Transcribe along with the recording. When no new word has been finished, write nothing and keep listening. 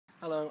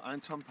Hello, I'm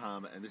Tom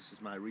Palmer and this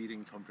is my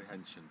reading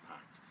comprehension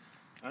pack.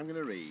 I'm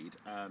going to read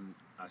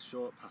a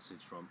short passage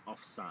from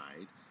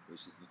Offside,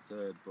 which is the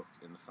third book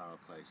in the Foul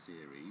Play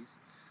series,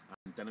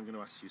 and then I'm going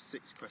to ask you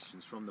 6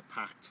 questions from the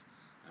pack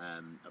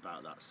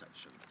about that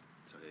section.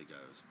 So here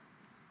goes.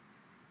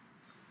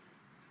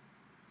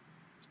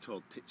 It's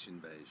called Pitch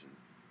Invasion.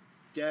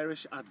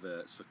 Garish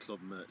adverts for club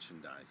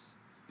merchandise,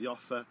 the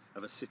offer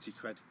of a City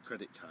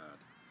credit card,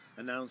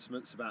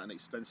 announcements about an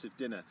expensive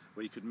dinner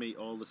where you could meet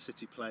all the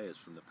City players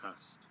from the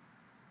past.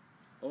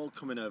 All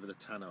coming over the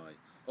tannoy,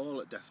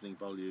 all at deafening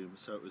volume,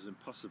 so it was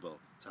impossible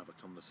to have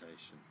a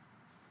conversation.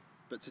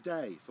 But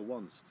today, for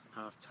once,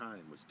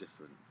 half-time was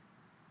different.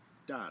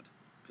 Dad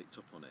picked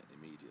up on it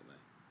immediately.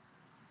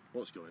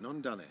 "What's going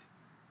on, Danny?"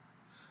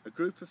 A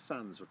group of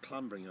fans were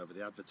clambering over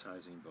the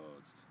advertising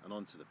boards and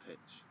onto the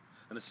pitch,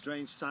 and a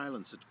strange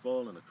silence had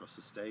fallen across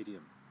the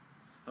stadium.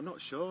 "I'm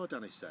not sure,"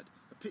 Danny said.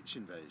 "A pitch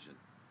invasion."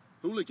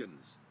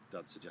 "Hooligans,"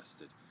 Dad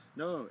suggested.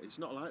 "No, it's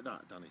not like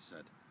that," Danny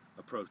said.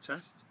 "A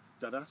protest?"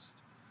 Dad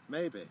asked.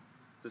 "Maybe.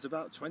 There's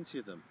about 20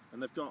 of them,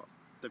 and they've got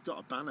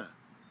a banner."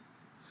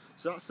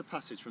 So that's the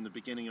passage from the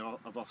beginning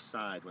of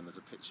Offside when there's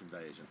a pitch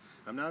invasion.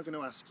 I'm now going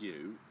to ask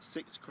you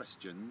 6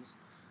 questions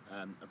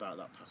about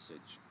that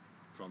passage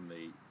from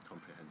the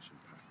comprehension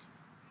pack.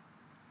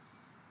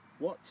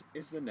 What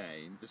is the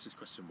name, this is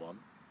question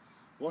 1,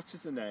 what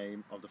is the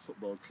name of the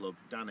football club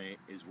Danny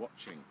is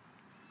watching?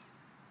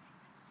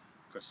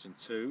 Question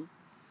 2,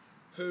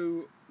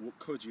 who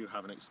could you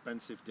have an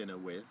expensive dinner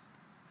with?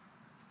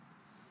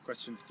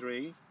 Question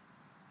 3,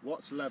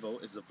 what level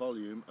is the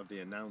volume of the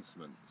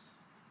announcements?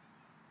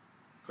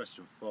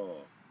 Question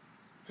 4,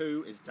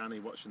 who is Danny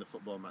watching the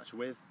football match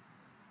with?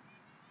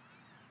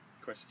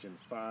 Question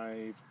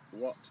 5,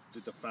 what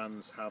did the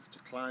fans have to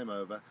climb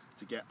over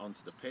to get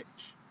onto the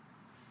pitch?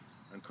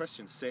 And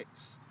question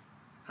 6,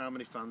 how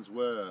many fans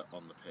were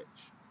on the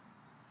pitch?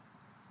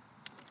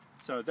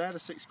 So they're the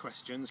 6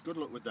 questions. Good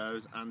luck with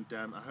those, and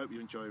I hope you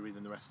enjoy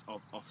reading the rest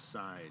of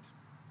Offside.